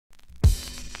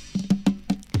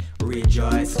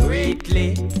Rejoice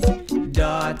greatly,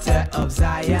 daughter of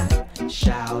Zion.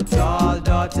 Shout all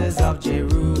daughters of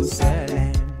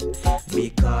Jerusalem.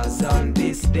 Because on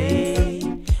this day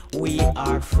we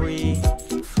are free,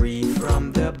 free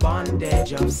from the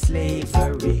bondage of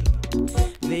slavery.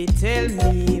 They tell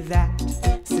me that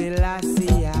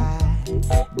Selassie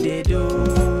they do.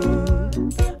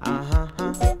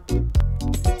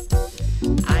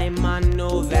 I man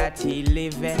know that he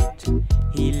liveth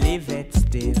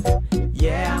still.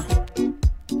 Yeah.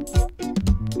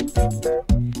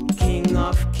 King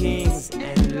of kings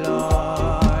and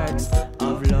Lords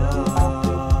of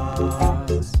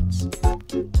lords.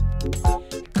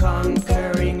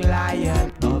 Conquering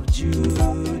Lion of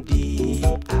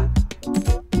Judea.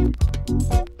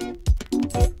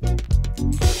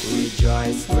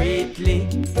 Rejoice greatly,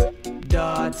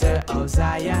 daughter of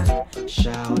Zion.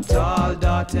 Shout all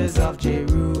daughters of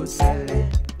Jerusalem.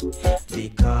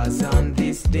 Because on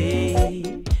this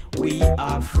day we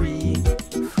are free,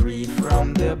 free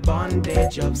from the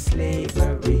bondage of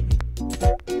slavery.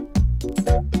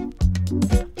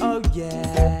 Oh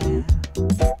yeah.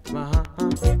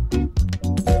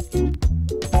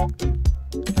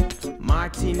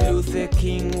 Martin Luther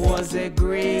King was a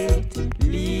great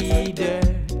leader.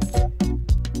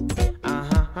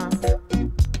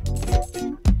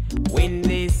 When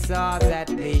they saw that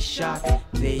they shot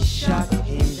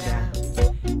him down.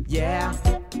 Yeah.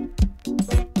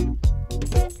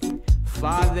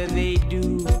 Father, they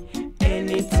do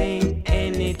anything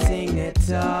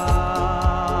at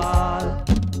all.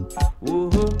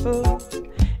 Ooh,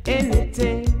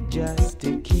 anything just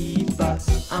to keep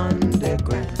us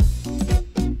underground.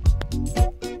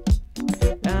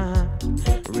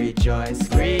 Rejoice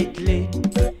greatly,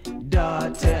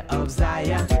 daughter of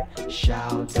Zion.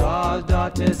 Shout all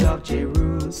daughters of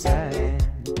Jerusalem.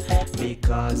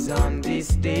 Because on this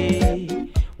day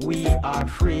we are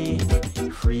free,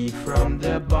 free from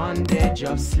the bondage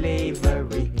of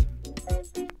slavery.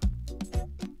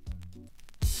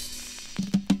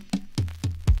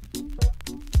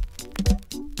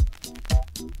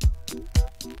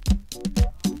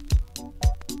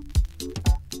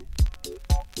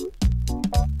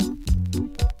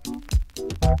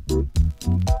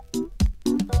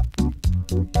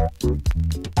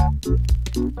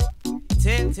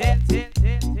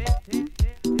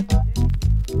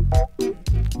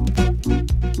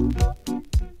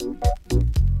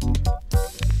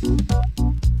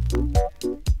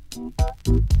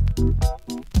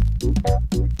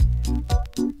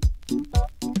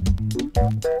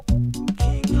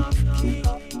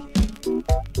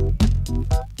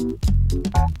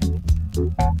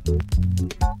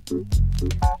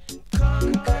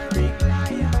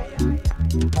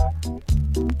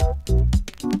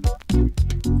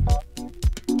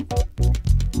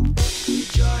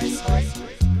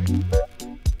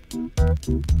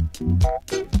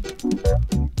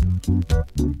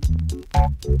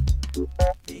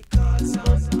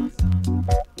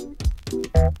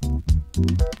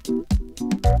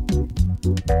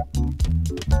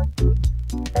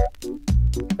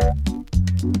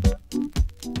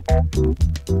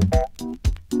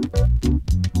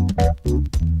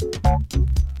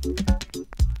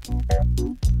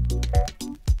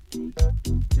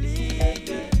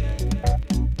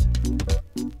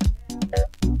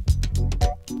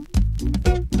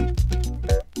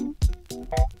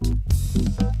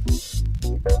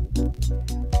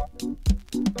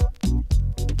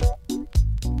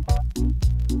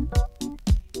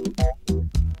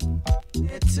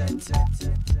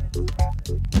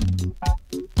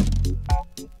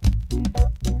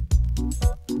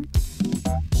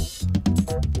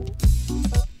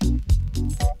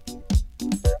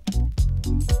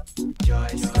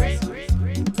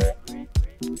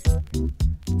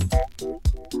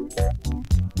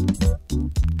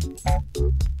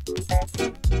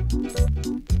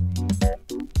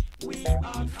 We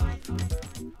are free.